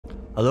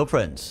Hello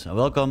friends, and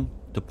welcome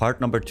to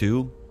part number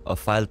 2 of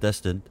File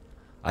Destined.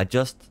 I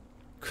just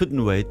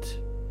couldn't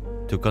wait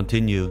to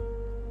continue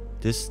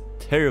this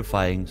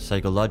terrifying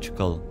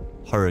psychological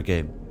horror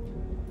game.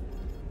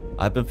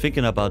 I've been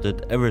thinking about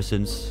it ever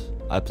since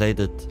I played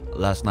it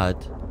last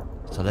night,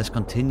 so let's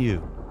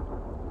continue.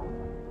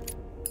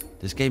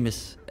 This game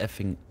is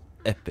effing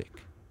epic.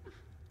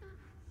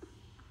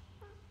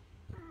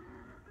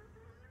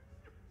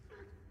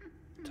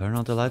 Turn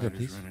on the lighter,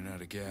 please. Running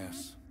out of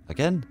gas.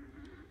 Again?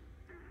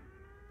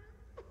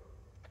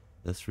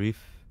 Let's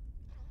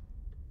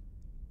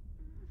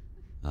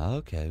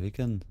Okay, we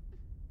can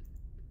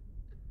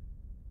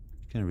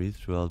read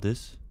through all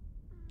this.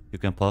 You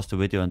can pause the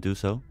video and do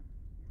so.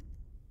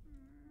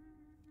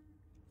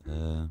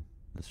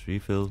 Let's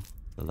refill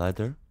the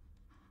lighter.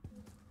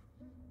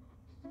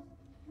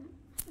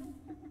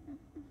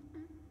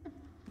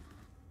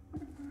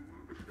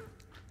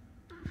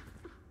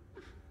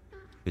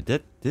 We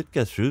did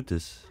get through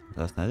this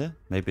last night, yeah?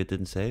 Maybe it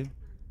didn't save.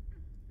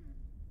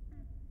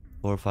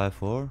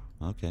 454,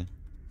 okay.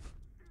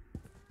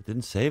 It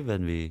didn't save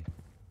when we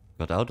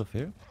got out of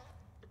here.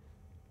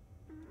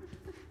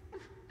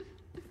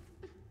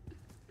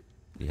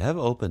 We have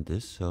opened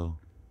this, so...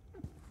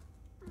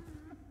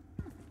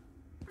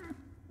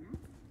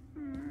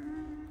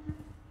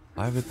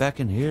 Why are we back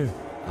in here?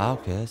 Ah,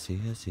 okay, I see.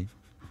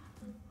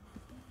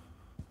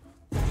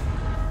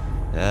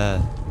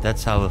 Yeah,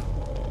 that's how...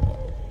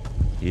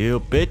 You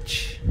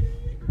bitch!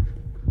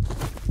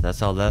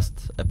 That's how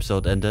last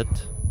episode ended.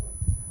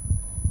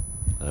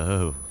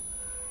 Oh.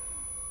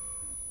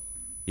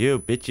 You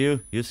bitch,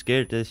 you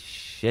scared the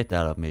shit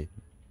out of me.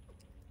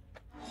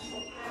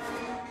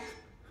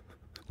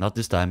 Not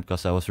this time,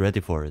 because I was ready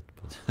for it.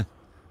 But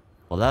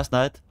well, last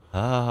night,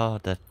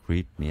 that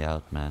creeped me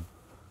out, man.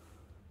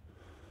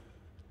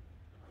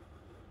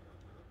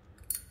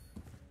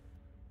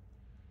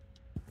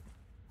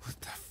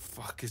 What the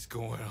fuck is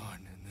going on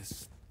in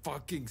this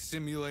fucking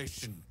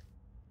simulation?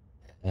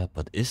 Yeah,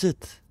 but is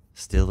it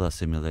still a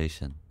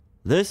simulation?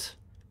 This?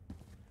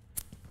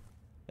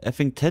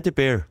 Effing teddy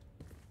bear.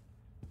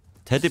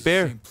 Teddy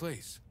bear. Same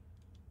place.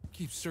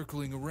 Keeps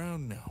circling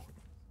around now.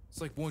 It's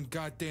like one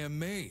goddamn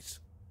maze.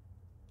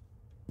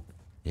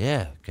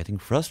 Yeah, getting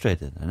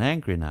frustrated and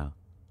angry now.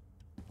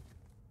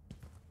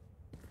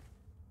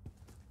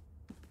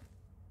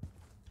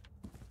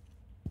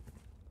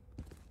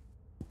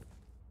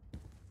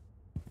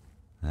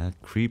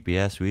 That creepy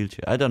ass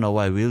wheelchair. I don't know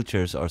why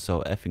wheelchairs are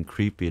so effing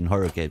creepy in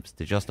horror games.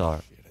 They just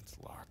are. Shit, it's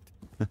locked.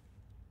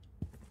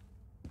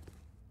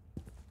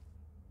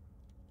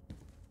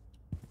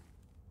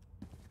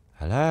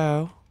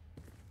 Hello?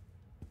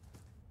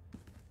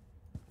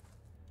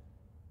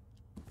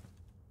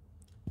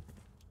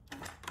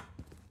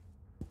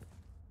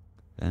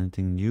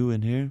 Anything new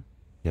in here?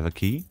 You have a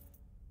key?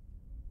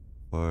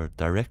 For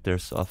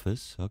director's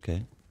office,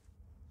 okay.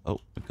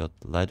 Oh, we got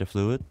lighter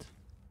fluid.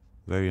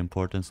 Very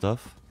important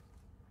stuff.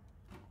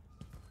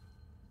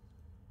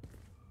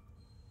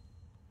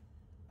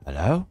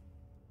 Hello?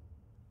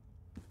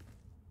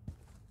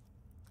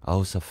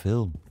 Oh, it's a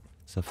film.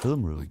 It's a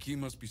film room. The key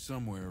must be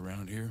somewhere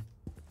around here.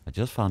 I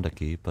just found a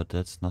key, but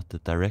that's not the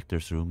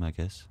director's room, I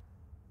guess.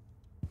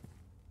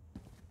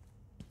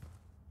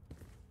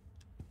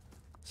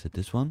 Is it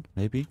this one,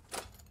 maybe?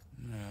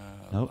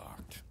 Nope.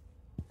 Locked.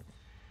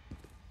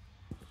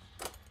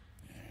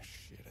 Yeah,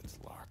 shit, it's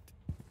locked.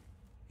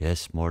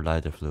 Yes, more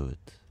lighter fluid.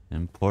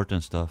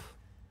 Important stuff.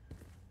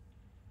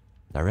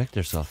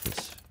 Director's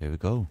office. Here we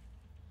go.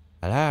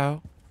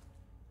 Hello?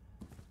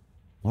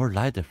 More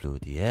lighter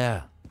fluid,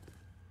 yeah.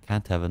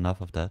 Can't have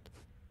enough of that.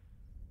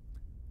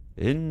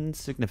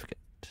 Insignificant.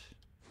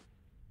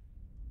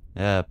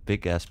 Yeah,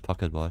 big ass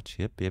pocket watch.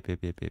 Yep.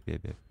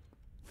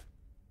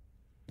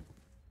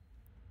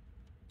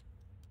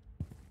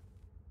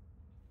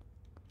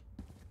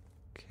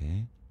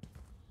 Okay.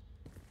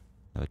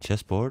 Now a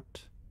chessboard.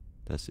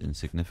 That's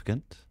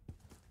insignificant.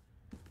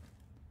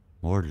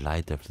 More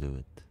lighter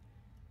fluid.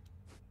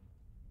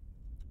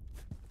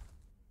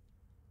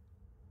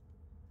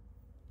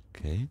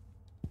 Okay.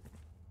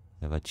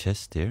 We have a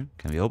chest here.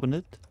 Can we open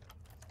it?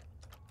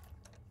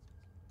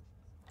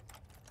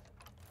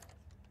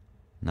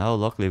 Now,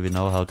 luckily, we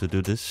know how to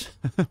do this.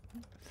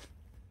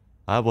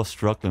 I was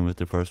struggling with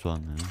the first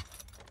one.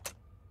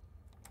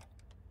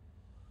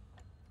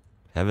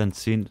 Haven't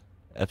seen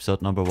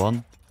episode number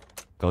 1?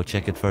 Go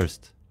check it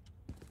first.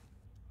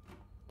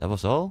 That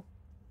was all?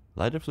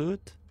 Lighter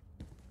fluid?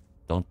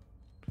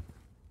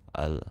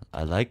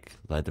 I like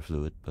lighter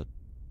fluid, but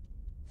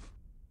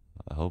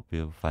I hope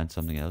you'll find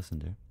something else in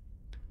there.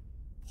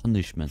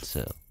 Punishment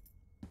cell.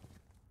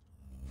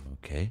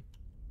 Okay.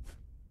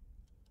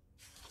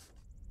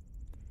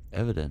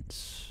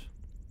 Evidence.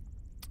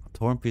 A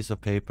torn piece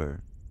of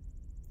paper.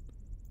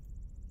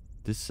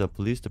 This is a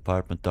police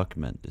department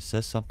document. It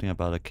says something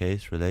about a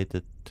case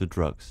related to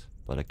drugs,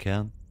 but I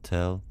can't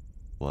tell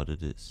what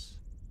it is.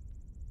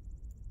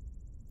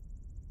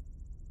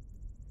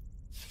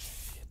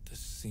 Shit, this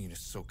scene is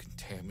so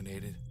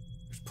contaminated.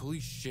 There's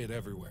police shit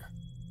everywhere.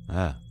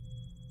 Ah.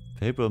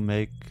 Paper will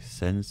make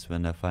sense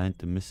when I find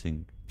the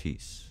missing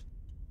piece.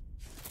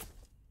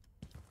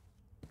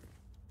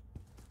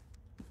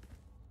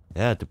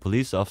 Yeah, the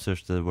police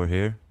officers that were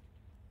here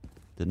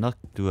did not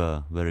do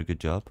a very good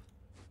job.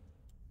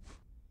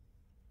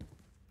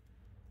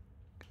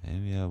 Okay,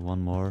 we have one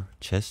more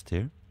chest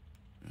here.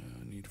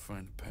 I need to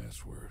find a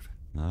password.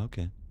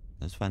 Okay,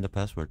 let's find the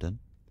password then.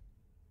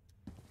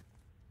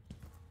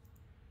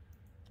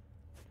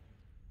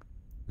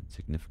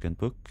 Significant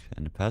book.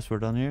 And the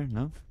password on here?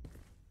 No?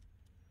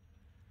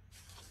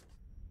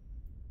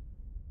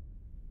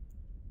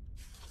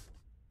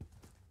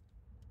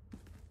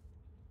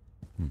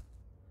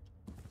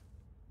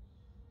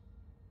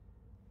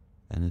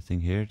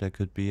 Anything here that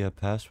could be a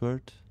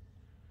password?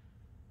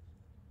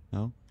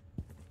 No?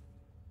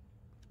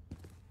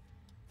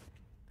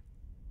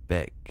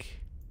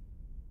 Back.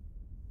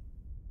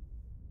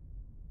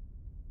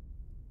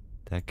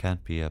 That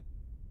can't be a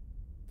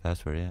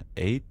password, yeah.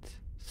 8,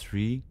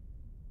 3.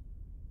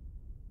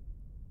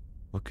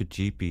 What could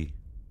G be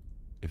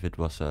if it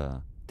was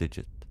a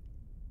digit?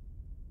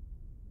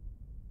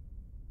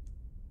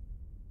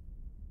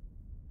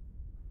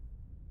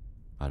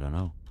 I don't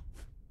know.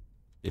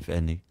 If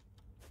any.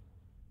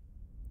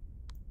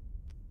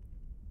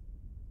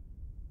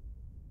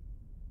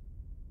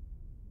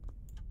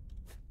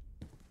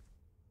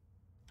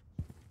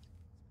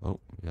 Oh,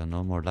 we have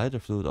no more lighter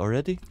fluid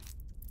already?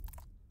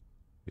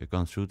 We've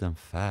gone through them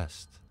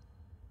fast.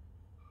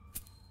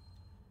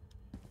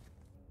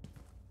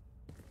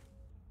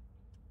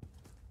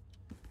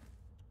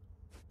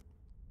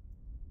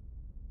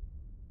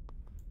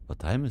 What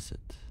time is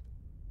it?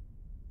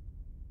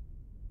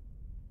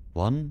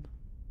 1?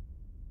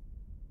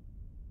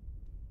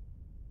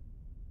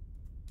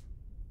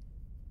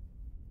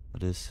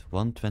 What is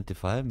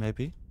 1:25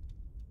 maybe?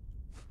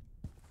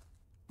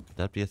 Could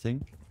that be a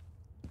thing?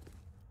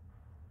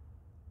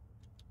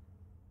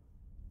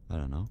 I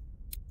don't know.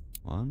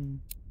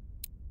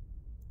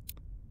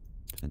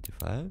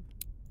 1:25?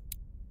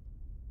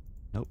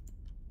 Nope.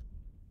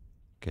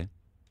 Okay.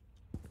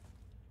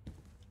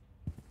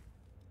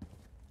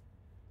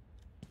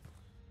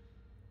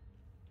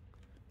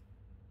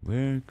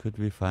 Where could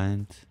we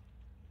find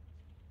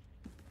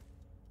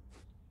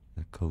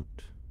a code?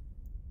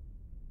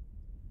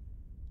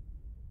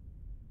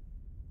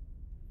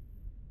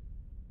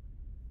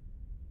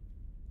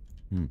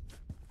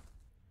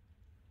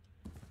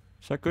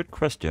 It's a good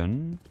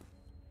question.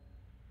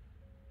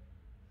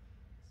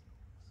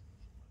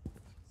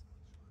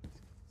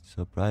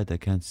 So bright I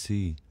can't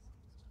see.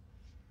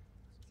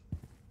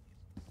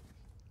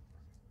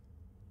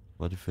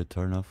 What if we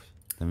turn off?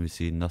 Then we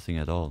see nothing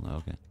at all.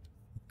 Okay.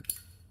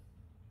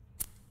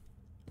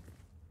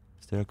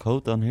 Is there a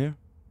code on here?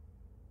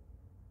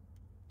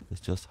 It's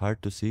just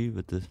hard to see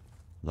with the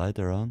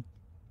lighter on.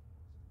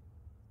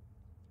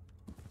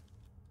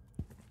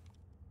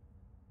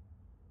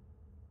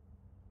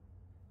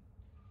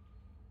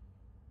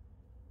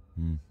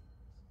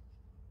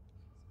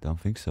 Don't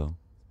think so.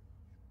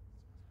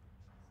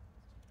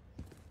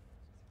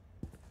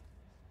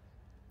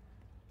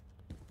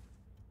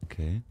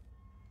 Okay.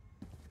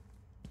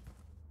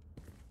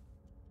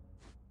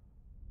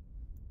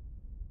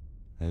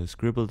 Have you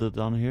scribbled it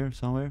on here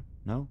somewhere?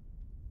 No?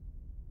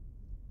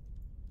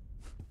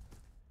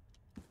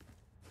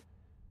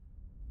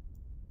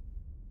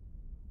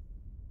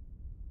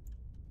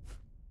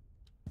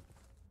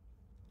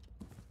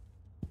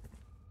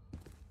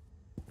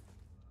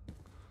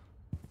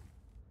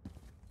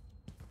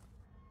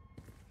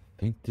 I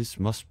think this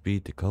must be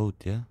the code,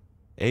 yeah?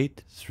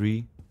 8,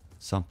 3,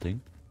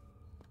 something.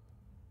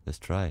 Let's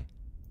try.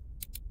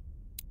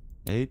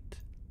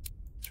 8,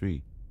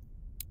 3.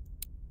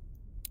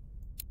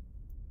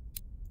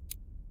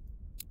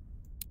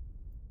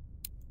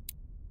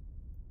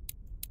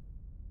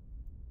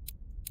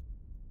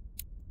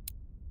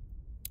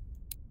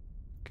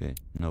 Okay,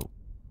 no.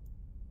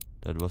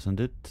 That wasn't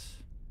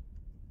it.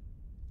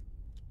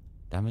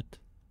 Damn it.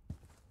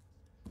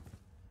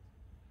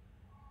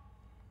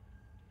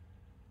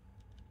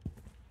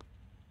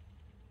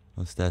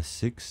 Was that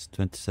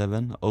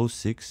 6:27?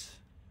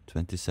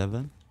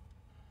 06:27?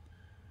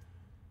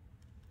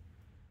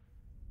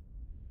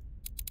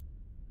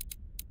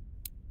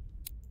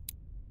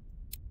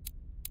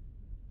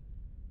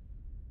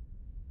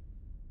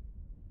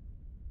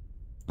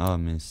 Oh, I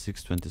mean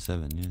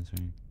 6:27, yeah,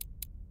 sorry.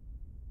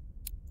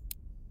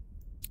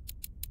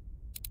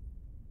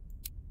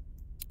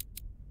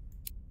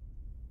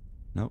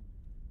 Nope.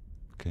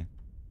 Okay.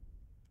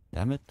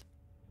 Damn it.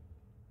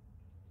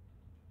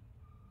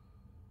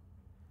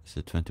 Is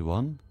it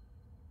 21?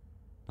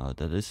 Oh,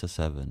 that is a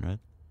 7, right?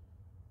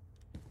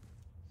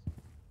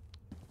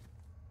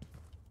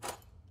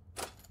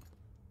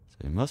 So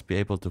you must be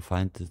able to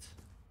find the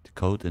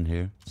code in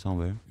here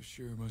somewhere. There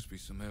sure must be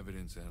some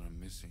evidence that I'm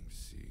missing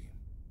C.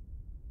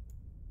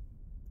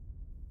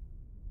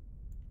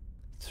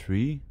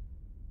 3?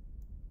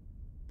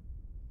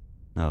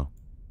 No.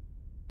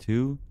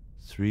 2,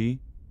 3,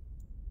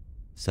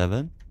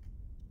 7?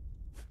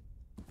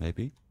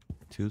 Maybe.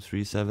 2,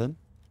 3, 7?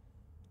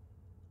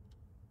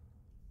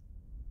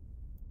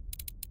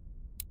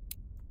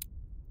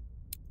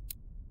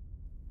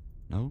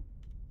 No?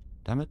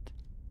 Damn it.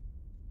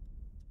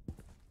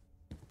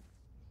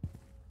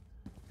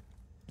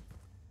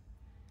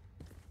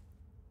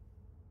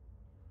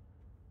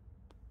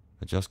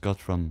 I just got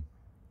from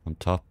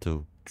top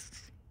to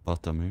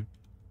bottom here.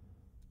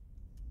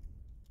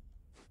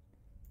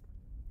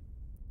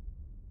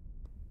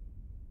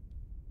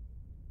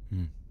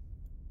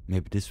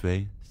 Maybe this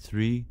way.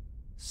 3,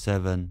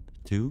 7,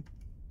 2.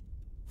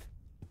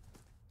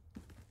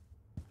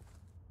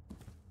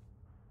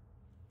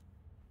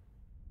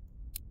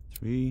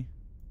 Three,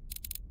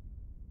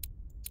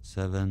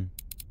 7,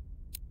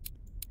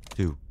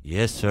 2.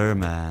 Yes, sir,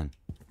 man.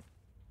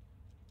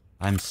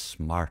 I'm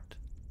smart.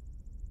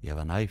 You have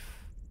a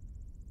knife.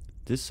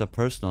 This is a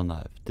personal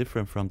knife,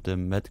 different from the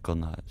medical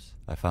knives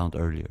I found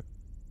earlier.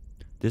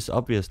 This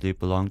obviously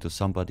belonged to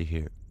somebody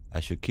here. I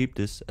should keep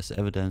this as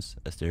evidence,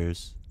 as there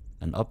is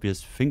an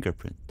obvious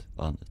fingerprint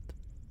on it.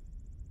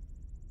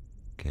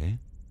 Okay,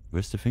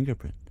 where's the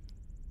fingerprint?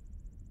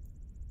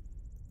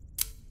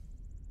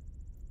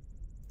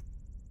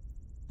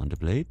 On the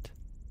blade?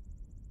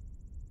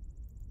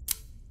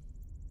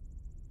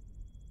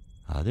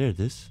 Ah, there it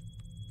is.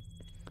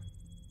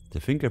 The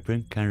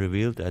fingerprint can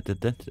reveal the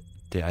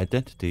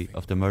identity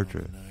of the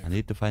murderer. I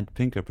need to find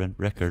fingerprint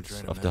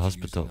records of the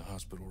hospital.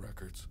 Hospital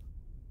records.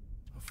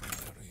 I'll find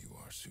out who you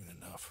are soon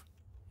enough.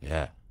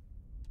 Yeah.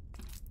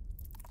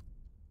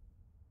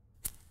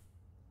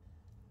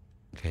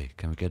 Okay,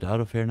 can we get out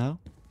of here now?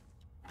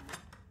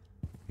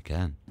 We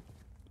can.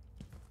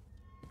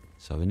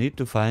 So we need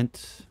to find,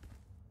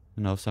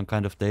 you know, some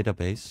kind of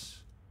database.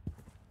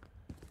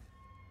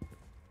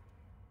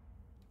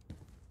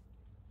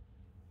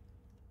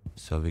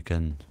 So we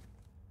can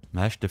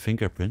match the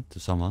fingerprint to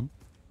someone.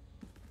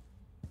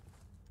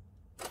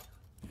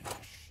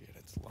 Shit,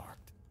 it's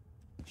locked.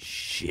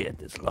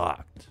 Shit, it's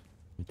locked.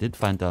 We did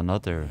find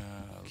another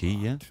key,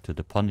 yeah, to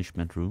the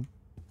punishment room.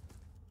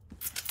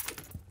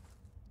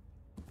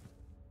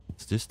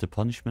 Is this the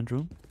punishment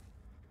room?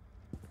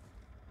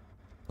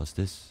 What's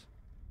this?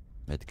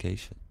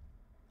 Medication.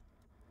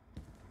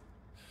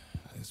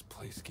 This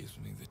place gives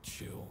me the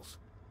chills.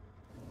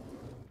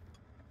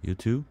 You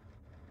too?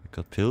 We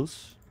got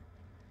pills?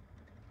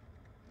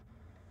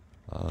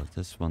 Oh,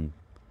 this one.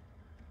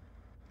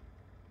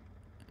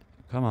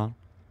 Come on.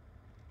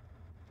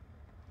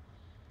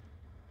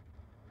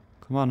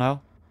 Come on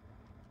now.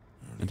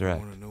 I don't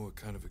even want to know what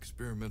kind of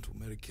experimental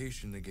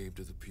medication they gave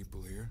to the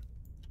people here.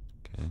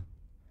 Okay.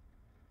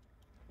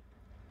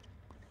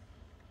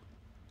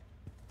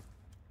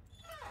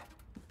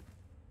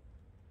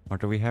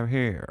 What do we have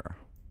here?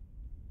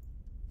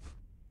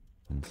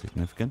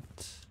 Insignificant.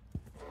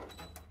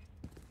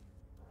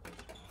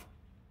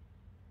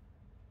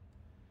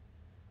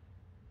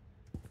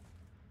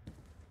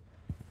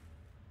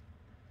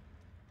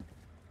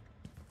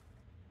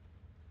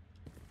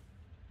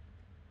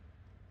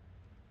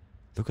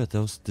 Look at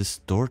those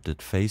distorted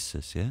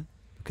faces, yeah?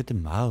 Look at the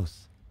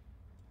mouth.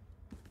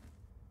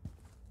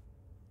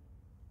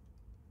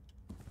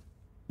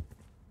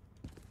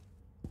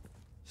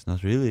 There's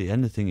not really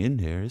anything in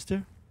here, is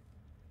there?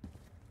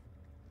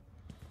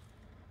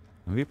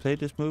 Have we played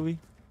this movie?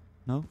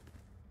 No?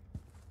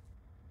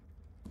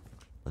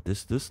 But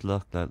this does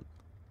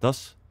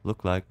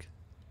look like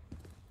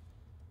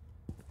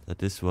that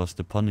this was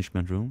the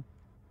punishment room.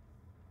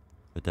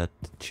 With that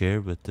chair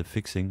with the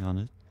fixing on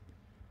it.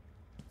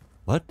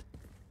 What?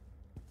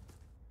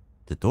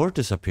 The door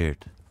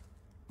disappeared.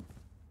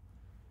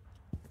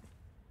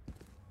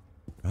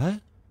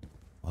 Right?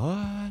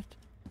 What?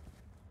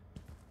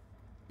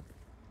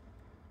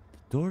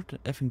 The door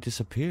effing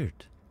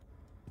disappeared.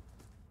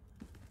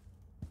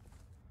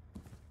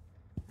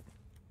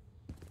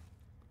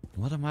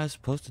 What am I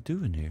supposed to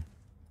do in here?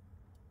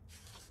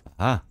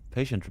 Ah,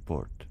 patient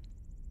report.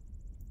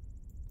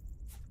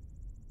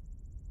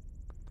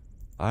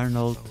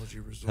 Arnold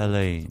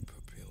Helene.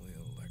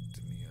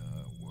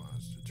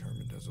 Was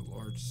determined as a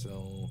large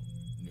cell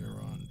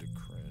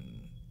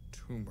neuroendocrine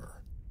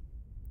tumor.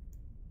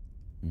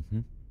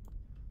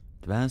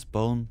 Advanced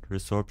bone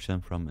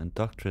resorption from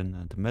endocrine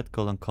and the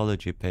medical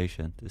oncology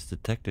patient is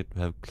detected to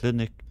have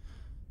clinic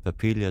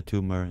papilla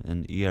tumor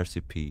in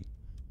ERCP,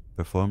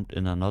 performed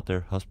in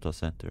another hospital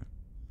center.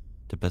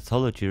 The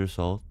pathology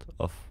result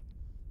of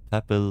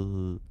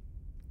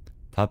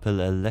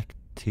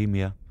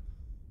papillectemia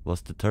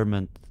was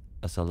determined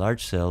as a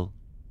large cell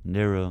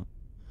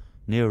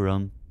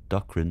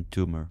neuroendocrine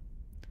tumor.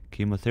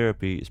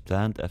 Chemotherapy is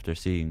planned after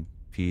seeing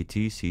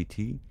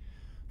PET-CT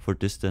for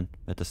distant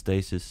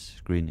metastasis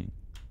screening.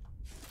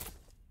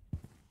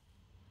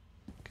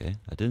 Okay,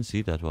 I didn't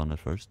see that one at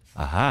first.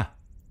 Aha!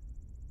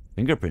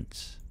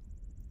 Fingerprints.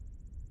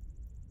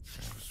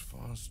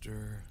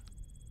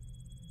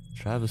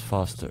 Travis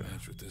Foster.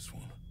 Match with this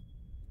one.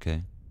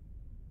 Okay.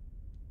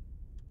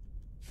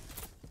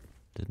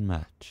 Didn't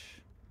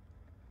match.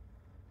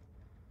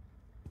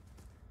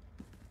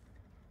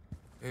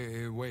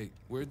 Hey, wait.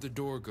 Where'd the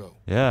door go?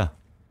 Yeah.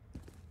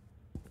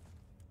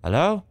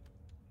 Hello?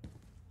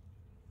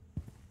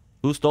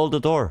 Who stole the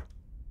door?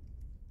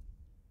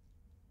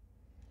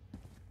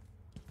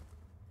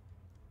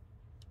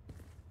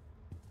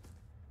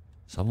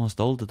 Someone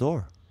stole the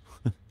door.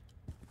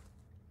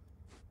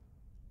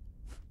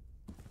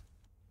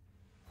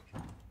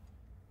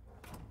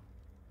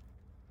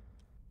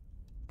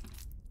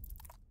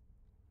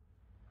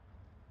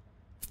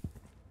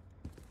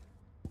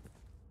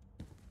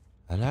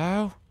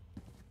 Hello?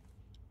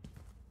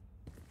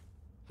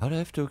 How do I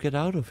have to get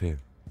out of here?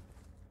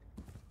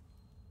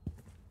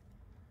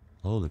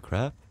 Holy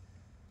crap.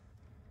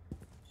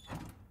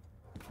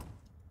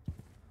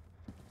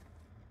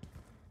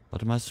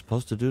 What am I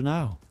supposed to do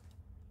now?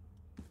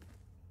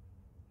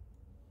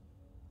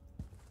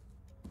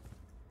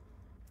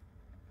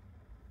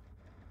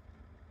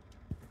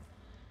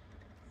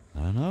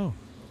 I don't know.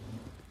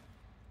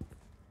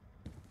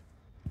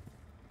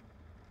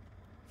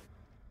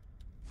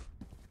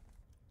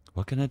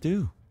 What can I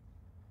do?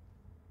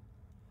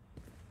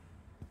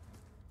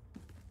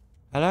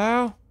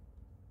 Hello?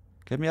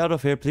 Get me out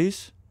of here,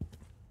 please.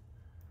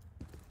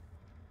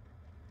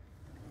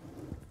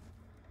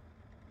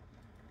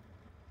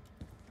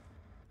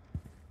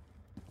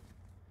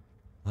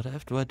 What the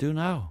F do I do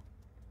now?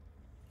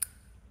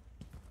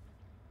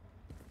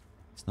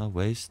 Let's not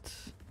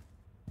waste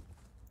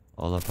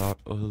all of our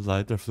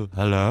lighter fluid.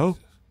 Hello?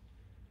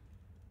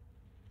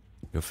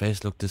 Your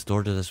face looked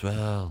distorted as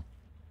well.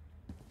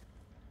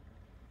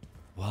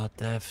 What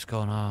the F's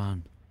going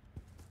on?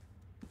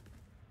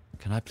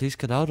 Can I please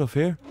get out of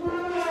here?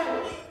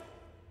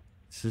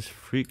 This is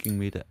freaking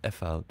me the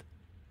F out.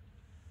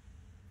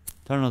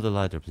 Turn on the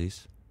lighter,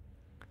 please.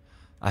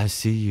 I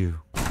see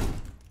you.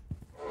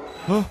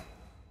 Huh?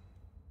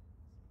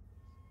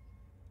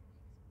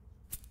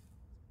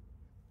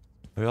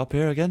 Are you up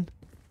here again?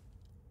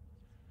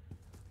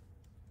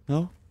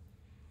 No?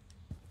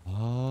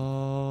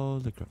 Oh,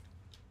 the crap.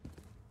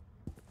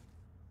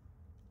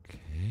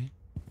 Okay.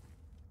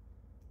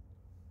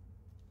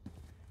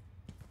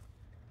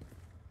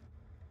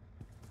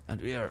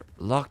 And we are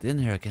locked in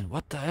here again.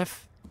 What the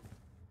F?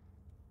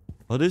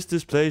 What is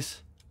this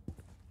place?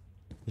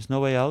 There's no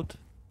way out.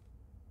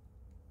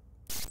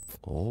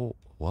 Oh,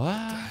 what?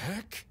 What the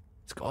heck?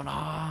 What's going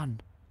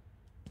on?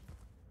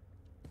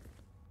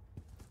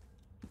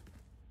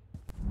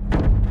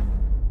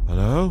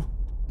 Hello?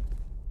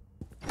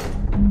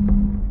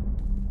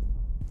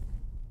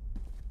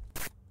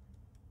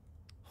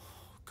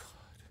 Oh,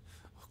 God.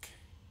 Okay.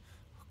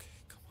 Okay,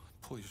 come on.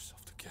 Pull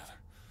yourself together.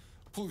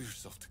 Pull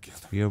yourself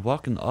together. We are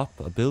walking up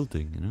a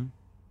building, you know?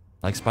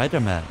 Like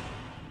Spider-Man.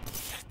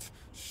 Shit.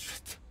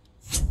 Shit.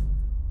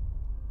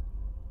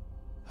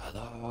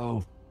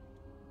 Hello?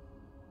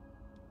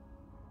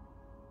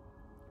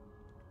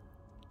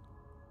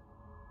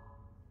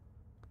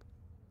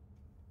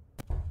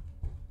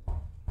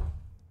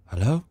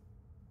 Hello?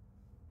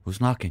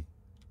 Who's knocking?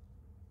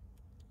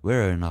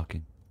 Where are you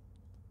knocking?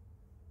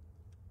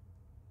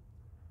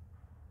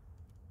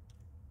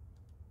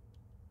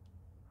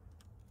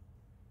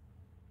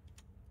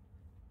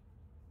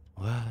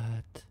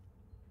 What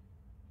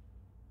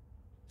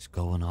is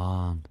going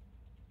on?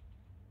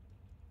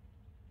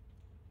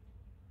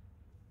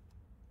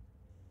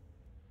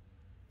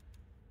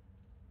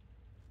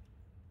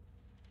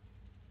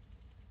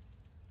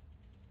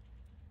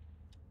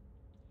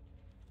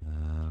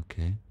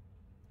 Okay.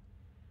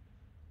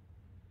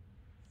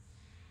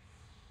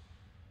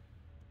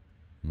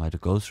 Might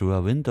it go through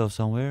a window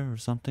somewhere or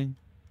something?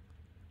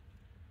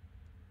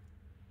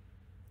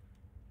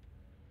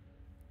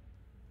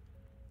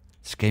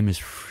 This game is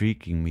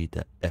freaking me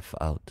the F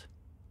out.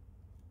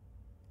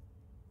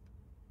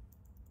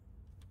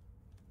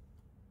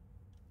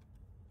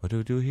 What do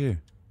we do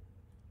here?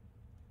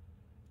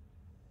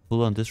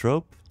 Pull on this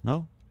rope?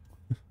 No?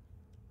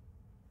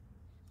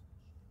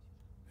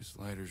 This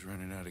lighter's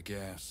running out of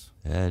gas.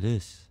 Yeah, it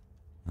is.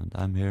 And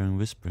I'm hearing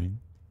whispering.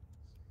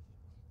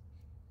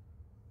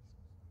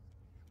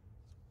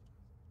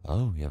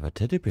 Oh, you have a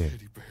teddy bear.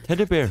 Teddy bear.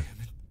 Teddy bear.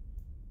 Damn it.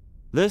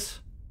 Liz?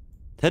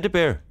 Teddy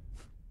bear.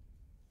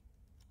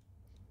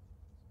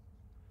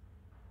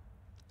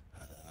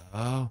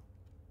 Oh.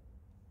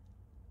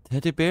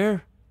 Teddy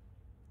bear?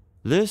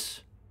 Liz?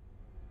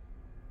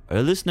 Are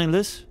you listening,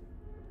 Liz?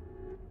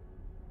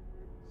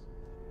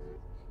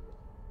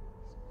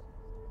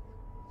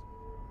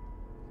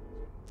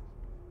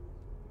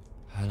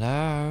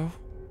 Hello?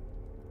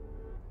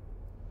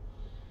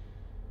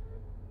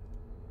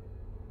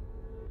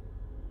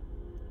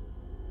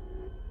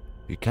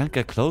 We can't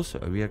get closer.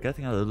 We are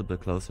getting a little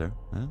bit closer.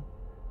 Huh?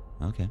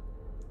 Okay.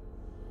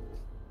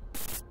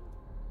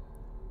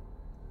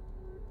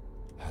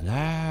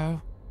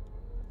 Hello?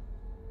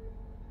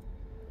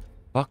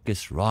 Fuck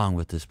is wrong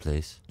with this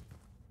place?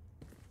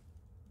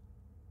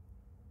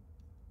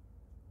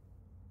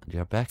 And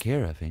you're back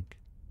here, I think.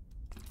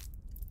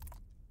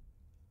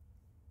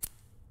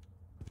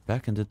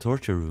 Back in the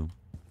torture room.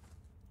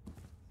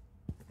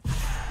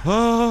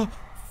 Ah!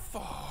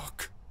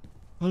 Fuck.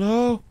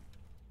 Hello?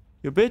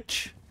 You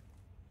bitch!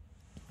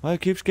 Why you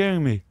keep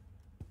scaring me?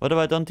 What have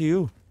I done to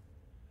you?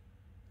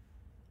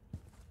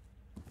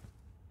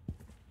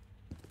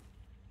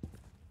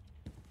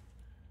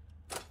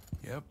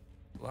 Yep.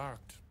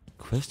 Locked.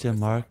 Question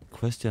mark,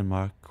 question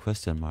mark,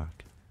 question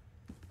mark.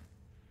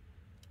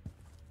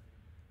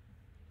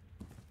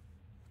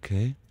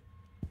 Okay.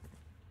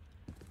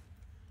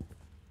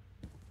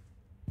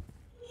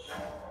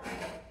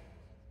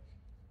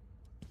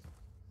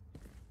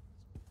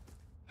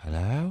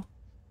 Hello?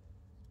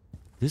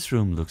 This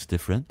room looks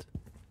different.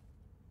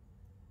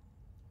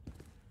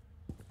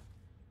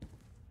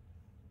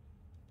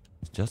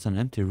 It's just an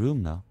empty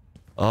room now.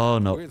 Oh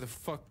no. Where the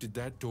fuck did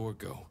that door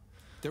go?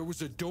 There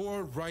was a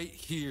door right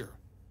here.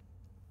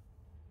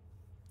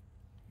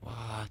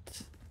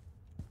 What?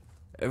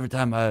 Every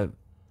time I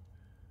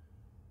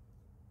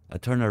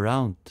turn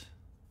around,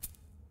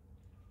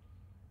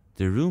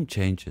 the room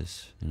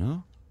changes, you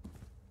know?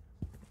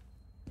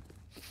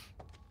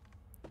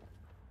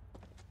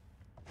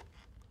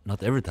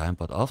 Not every time,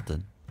 but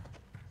often.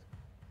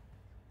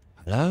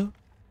 Hello?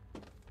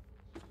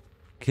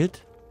 Kid?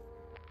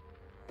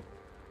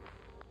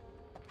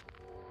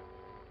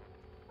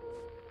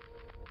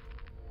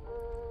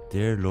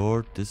 Dear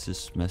Lord, this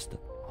is messed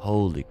up.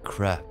 Holy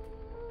crap.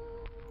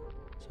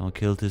 Someone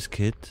killed his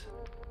kid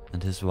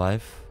and his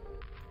wife.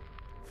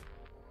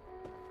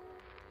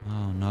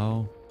 Oh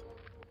no.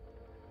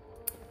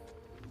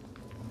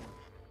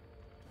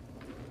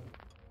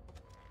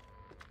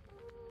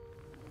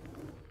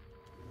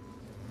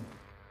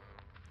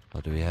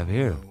 What do we have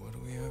here? What do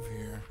we have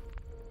here?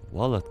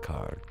 Wallet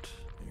card.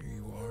 Here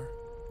you are.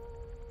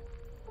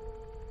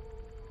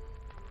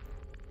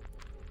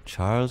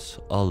 Charles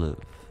Olive.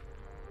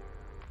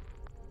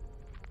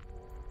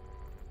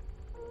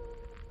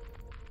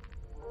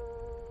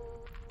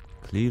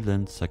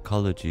 Cleveland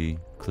Psychology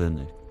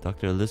Clinic.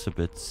 Dr.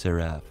 Elizabeth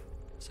Seraph,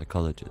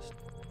 psychologist.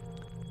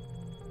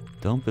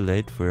 Don't be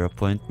late for your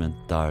appointment,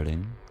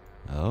 darling.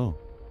 Oh,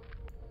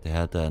 they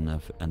had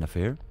an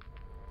affair?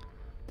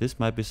 This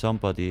might be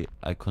somebody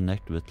I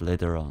connect with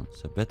later on,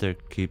 so better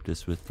keep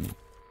this with me.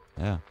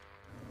 Yeah.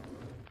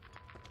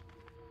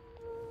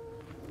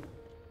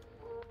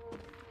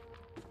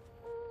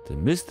 The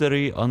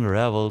mystery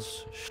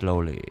unravels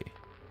slowly.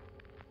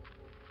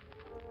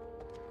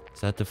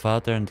 Is that the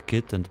father and the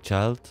kid and the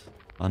child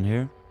on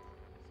here?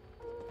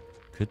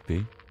 Could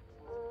be.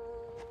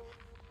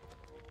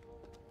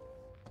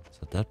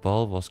 So that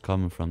ball was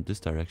coming from this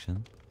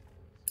direction.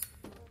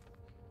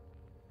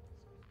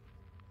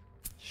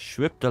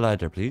 Swip the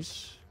lighter,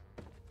 please.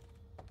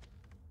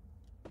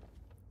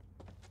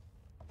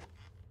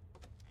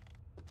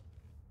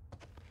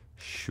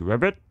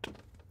 Swip it.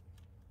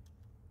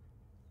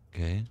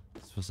 Okay,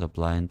 this was a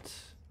blind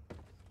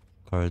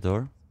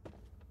corridor.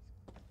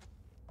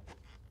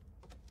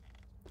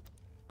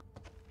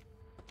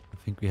 I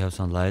think we have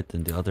some light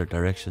in the other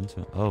direction.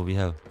 So, oh, we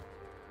have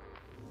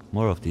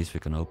more of these we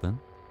can open.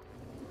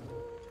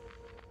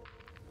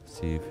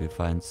 See if we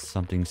find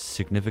something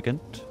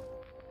significant.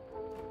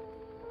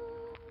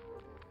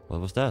 What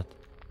was that?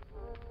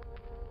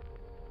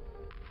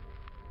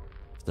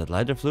 Is that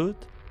lighter fluid?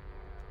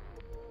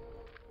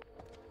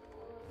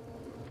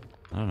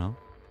 I don't know.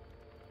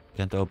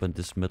 Can't open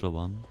this middle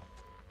one.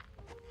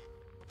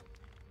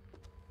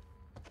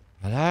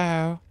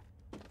 Hello?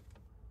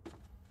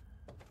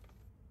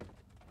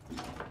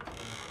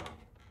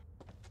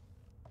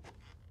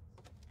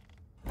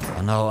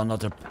 Oh no,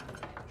 another...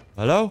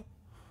 Hello?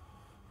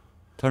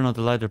 Turn on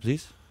the lighter,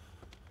 please.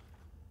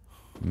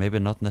 Maybe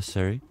not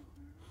necessary.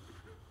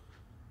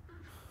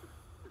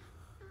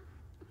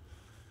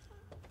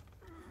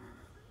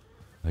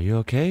 Are you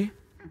okay?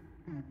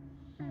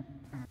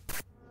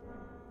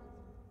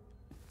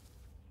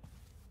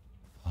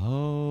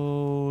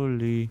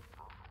 Holy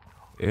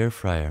air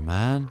fryer,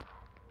 man.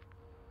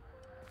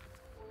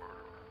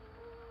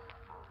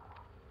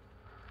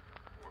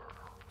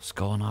 What's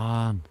going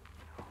on?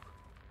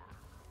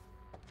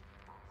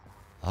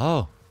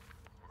 Oh.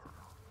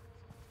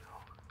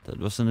 That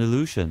was an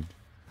illusion.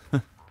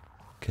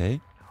 Okay.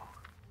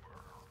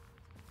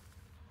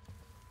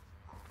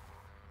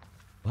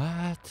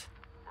 What?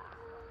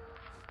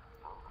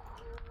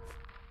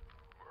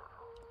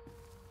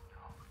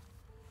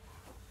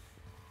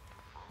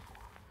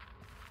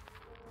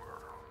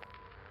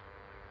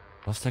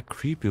 What's that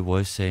creepy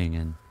voice saying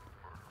on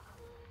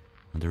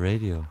the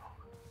radio?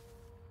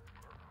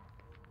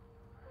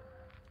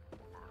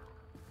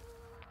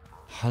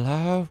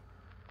 Hello?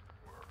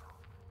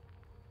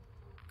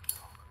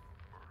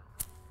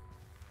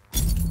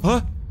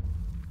 Huh?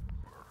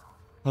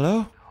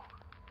 Hello?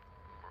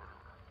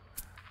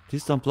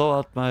 Please don't blow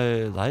out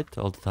my light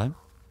all the time.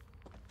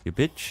 You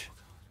bitch.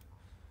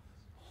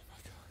 Oh my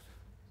god.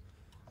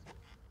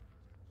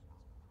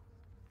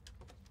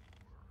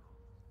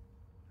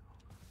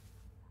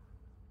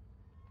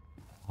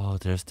 Oh,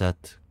 there's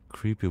that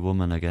creepy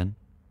woman again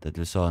that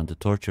we saw in the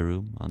torture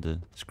room on the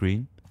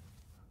screen.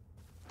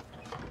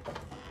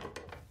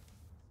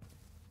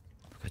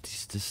 Look at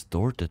these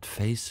distorted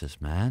faces,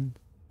 man.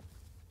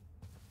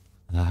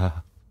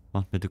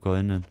 Want me to go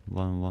in and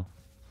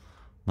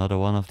another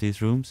one of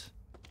these rooms?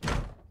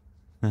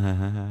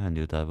 I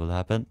knew that would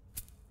happen.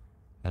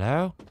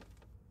 Hello?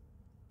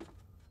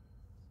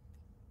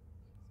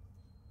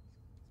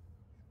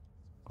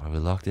 Are we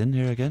locked in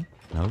here again?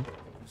 No.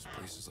 This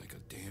place is like a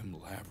damn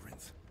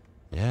labyrinth.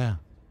 Yeah.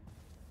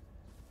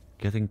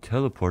 Getting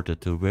teleported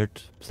to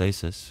weird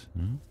places.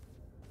 Hmm?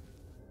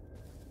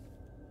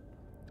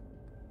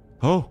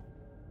 Oh!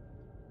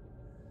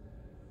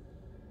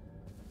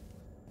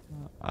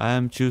 I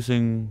am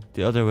choosing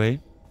the other way.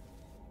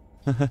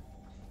 And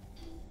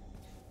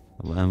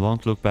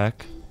won't look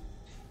back.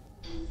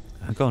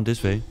 I'm going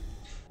this way.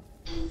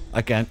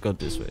 I can't go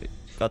this way.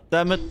 God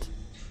damn it!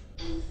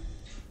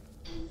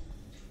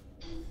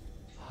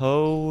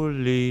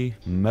 Holy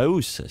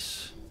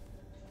Moses.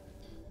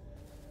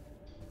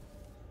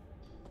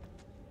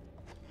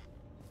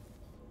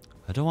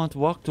 I don't want to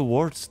walk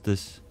towards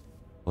this.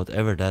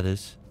 Whatever that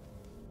is.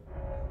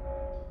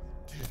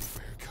 Teddy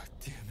bear, God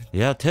damn it.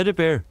 Yeah, teddy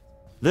bear.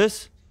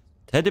 Liz,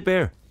 teddy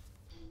bear.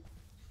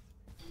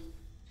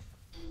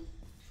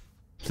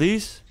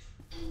 Please.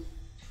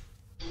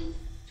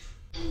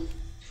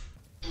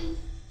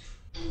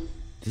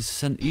 This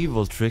is an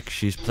evil trick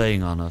she's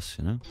playing on us,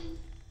 you know?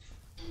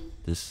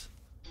 This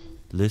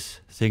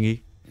Liz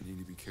thingy. You need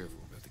to be careful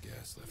about the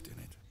gas left in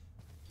it.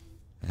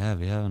 Yeah,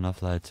 we have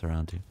enough lights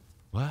around here.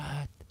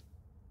 What?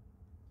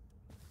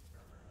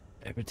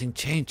 Everything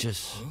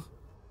changes.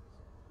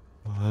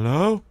 Huh?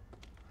 Hello?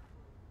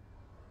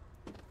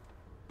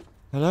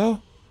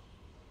 Hello?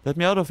 Let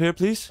me out of here,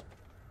 please.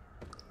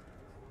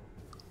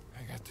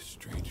 I got this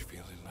strange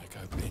feeling like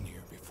I've been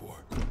here before.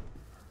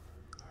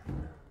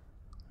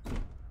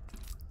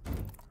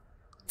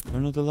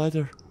 Turn on the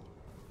lighter.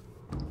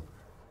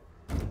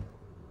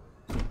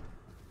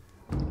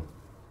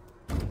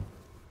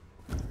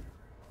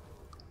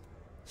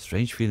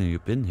 Strange feeling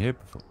you've been here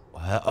before.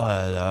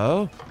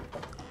 Hello?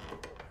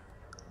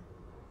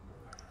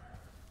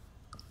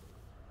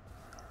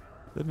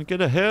 Let me get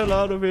the hell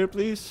out of here,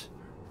 please.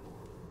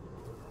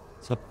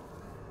 What's up?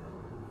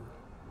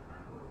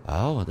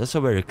 Oh, that's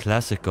a very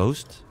classic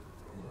ghost.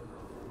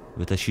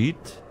 With a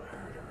sheet.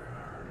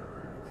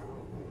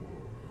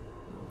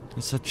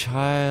 It's a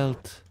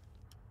child.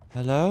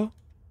 Hello?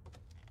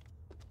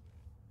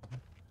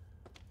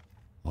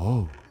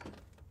 Oh.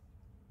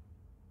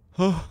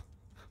 Oh.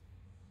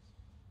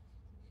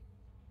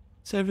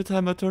 So every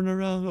time I turn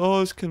around,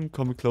 oh, it's coming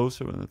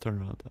closer when I turn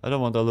around. I don't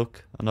want to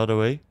look another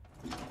way.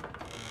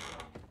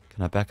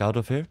 Can I back out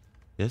of here?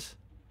 Yes.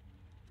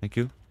 Thank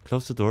you.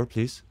 Close the door,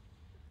 please.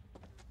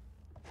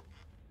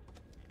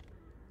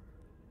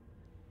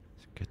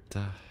 Let's get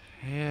the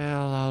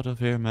hell out of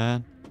here,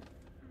 man.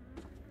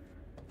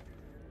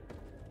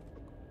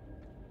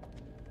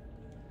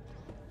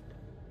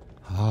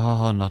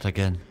 Oh, not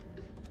again.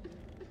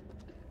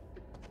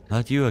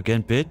 Not you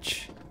again,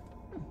 bitch.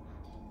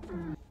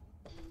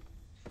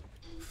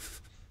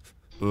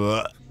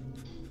 Hello?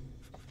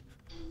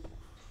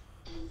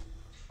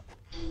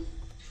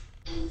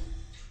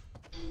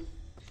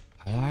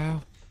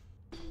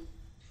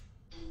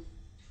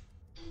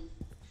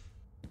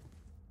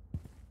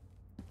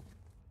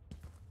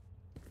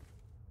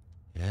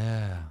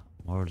 Yeah,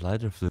 more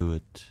lighter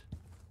fluid.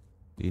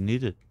 We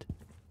need it.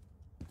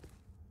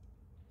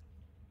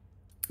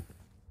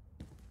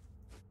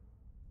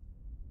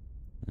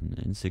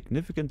 An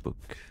insignificant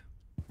book.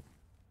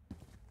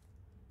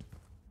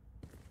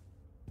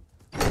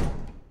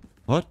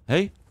 What?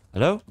 Hey?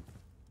 Hello?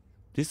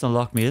 Please don't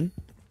lock me in.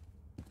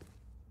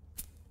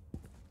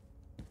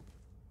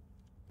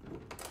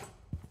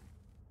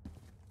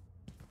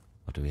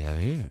 What do we have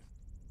here?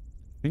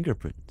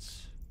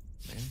 Fingerprints.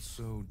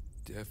 Manso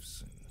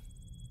Defson.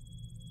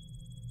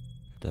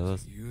 That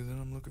was... Is it you that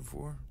I'm looking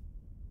for?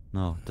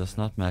 No, does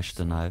not match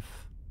the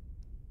knife.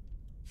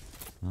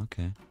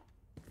 Okay.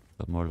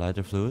 Got more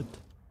lighter fluid.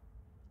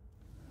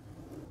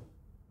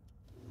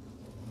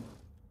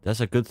 That's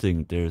a good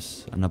thing.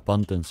 There's an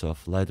abundance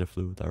of lighter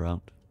fluid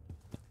around.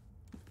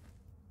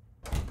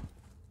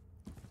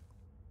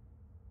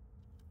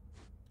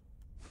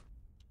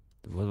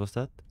 What was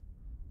that?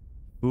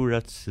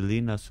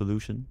 Furatsilina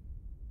solution.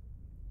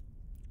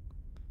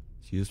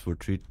 It's used for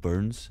treat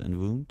burns and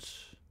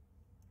wounds.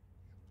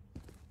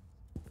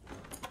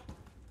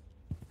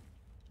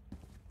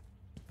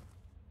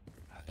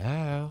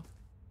 Hello?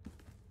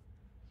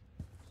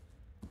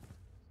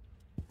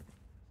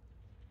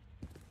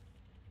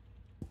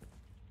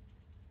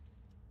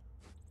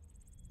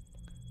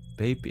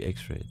 Baby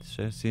x-ray.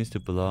 It seems to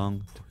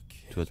belong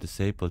to a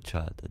disabled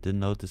child. I didn't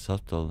know this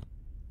hospital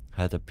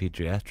had a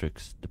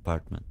pediatrics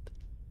department.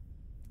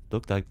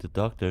 Looked like the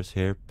doctors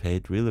here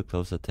paid really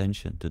close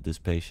attention to this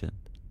patient.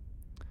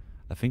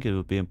 I think it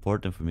would be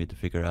important for me to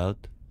figure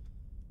out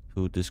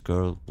who this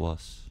girl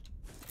was.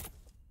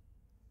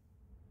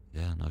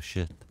 Yeah, no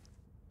shit.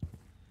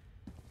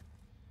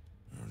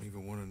 I don't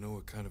even want to know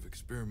what kind of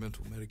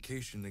experimental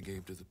medication they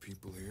gave to the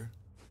people here.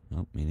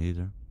 Nope, me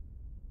neither.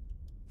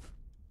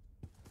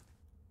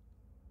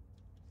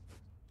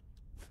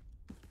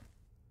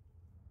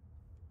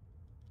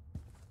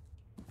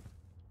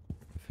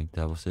 I think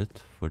that was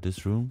it for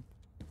this room.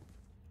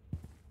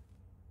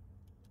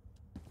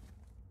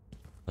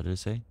 What did it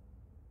say?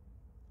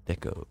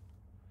 Deco.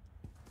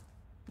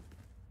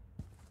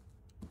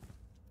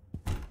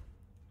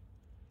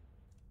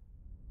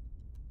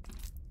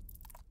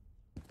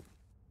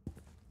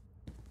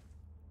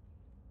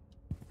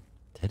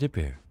 Teddy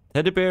bear.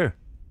 Teddy bear.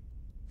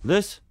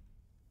 Liz.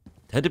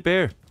 Teddy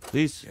bear,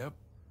 please. Yep,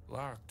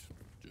 locked.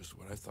 Just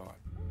what I thought.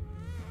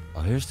 Oh,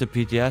 here's the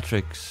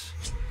pediatrics.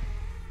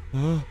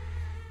 Oh,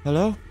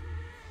 hello?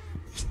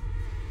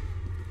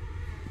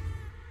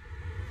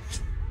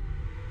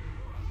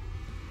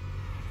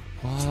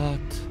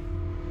 What?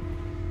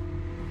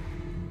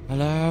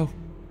 Hello?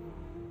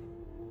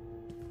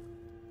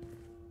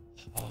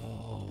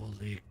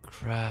 Holy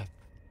crap.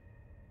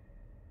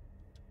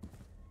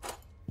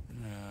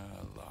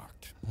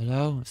 Locked.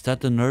 Hello? Is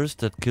that the nurse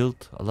that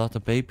killed a lot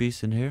of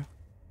babies in here?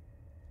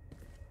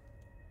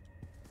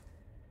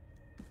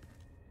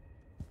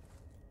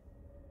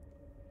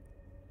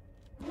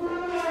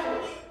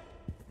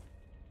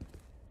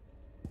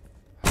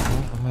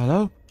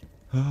 Hello?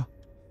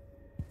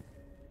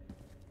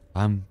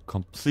 I'm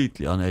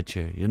completely on edge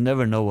here. You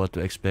never know what to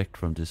expect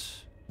from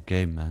this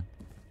game, man.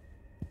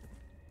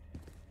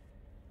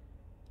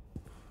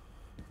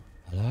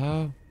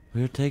 Hello?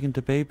 We're taking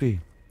the baby.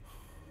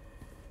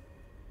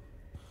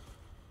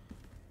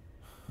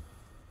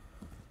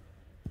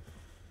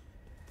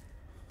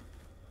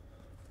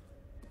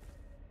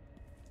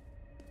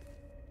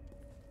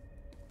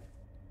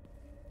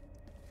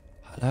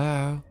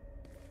 Hello?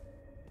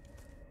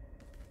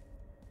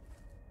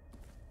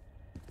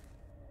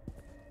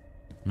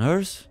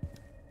 Nurse?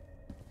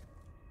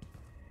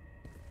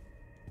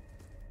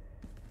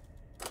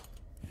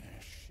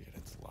 Shit,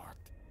 it's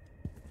locked.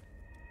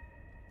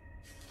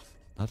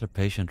 Another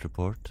patient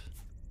report.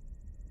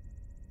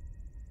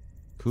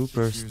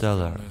 Cooper 6 years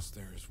Stellar. illness,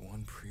 there is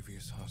one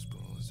previous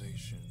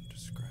hospitalization.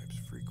 Describes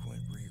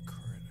frequent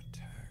recurrent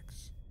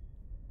attacks.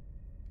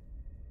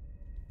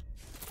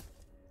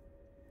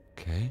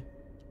 Okay.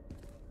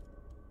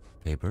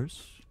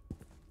 Papers.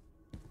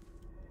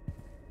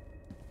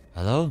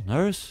 Hello,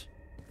 nurse?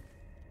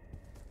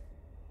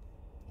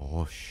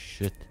 Oh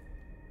shit.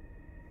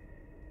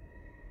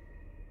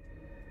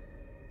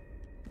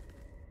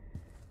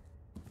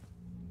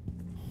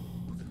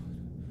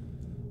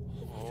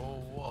 Oh,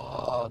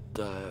 what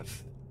the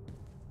f...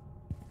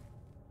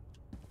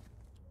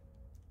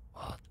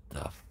 What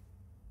the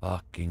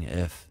fucking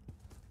F?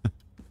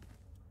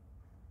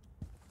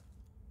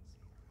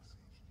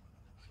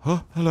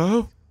 Oh,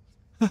 hello?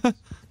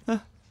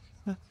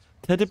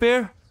 Teddy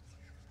bear?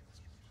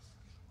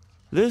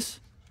 Liz?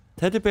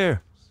 Teddy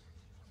bear?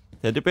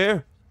 Teddy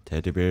bear?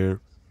 Teddy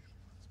bear.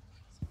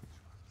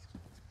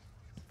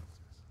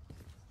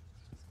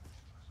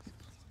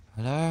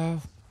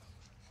 Hello?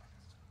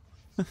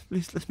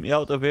 Please let me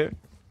out of here.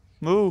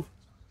 Move.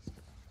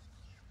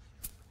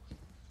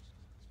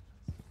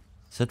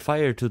 Set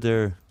fire to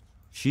their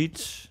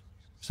sheets.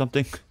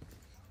 Something.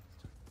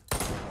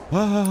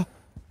 Ah.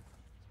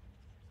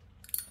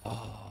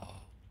 Oh,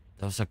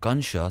 that was a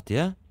gunshot,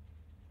 yeah?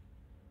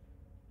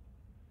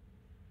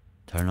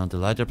 Turn on the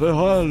light up.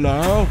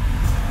 Hello?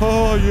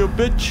 Oh, you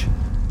bitch.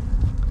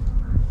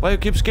 Why you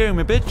keep scaring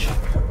me, bitch?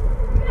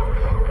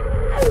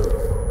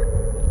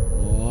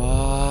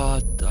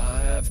 What the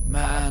F,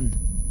 man?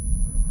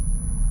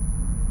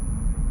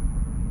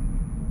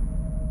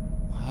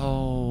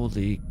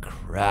 Holy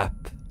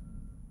crap.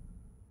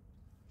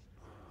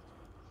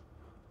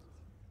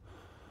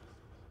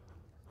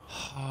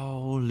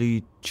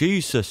 Holy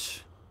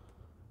Jesus.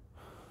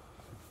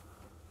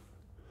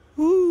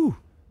 Woo.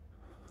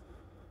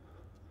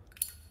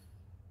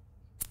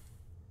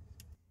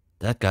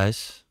 That,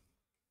 guys,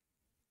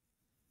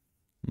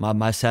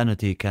 my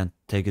sanity can't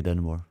take it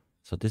anymore.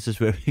 So this is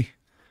where we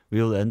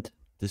will end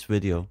this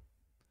video.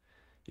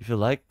 If you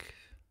like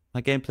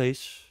my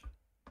gameplays,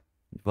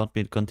 want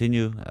me to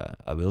continue,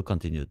 I will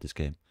continue this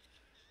game.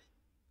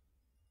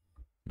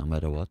 No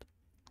matter what.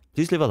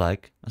 Please leave a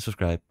like and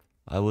subscribe.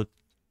 I would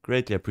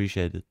greatly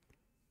appreciate it.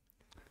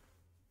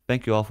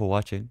 Thank you all for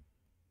watching.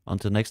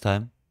 Until next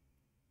time,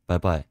 bye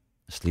bye.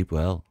 Sleep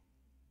well.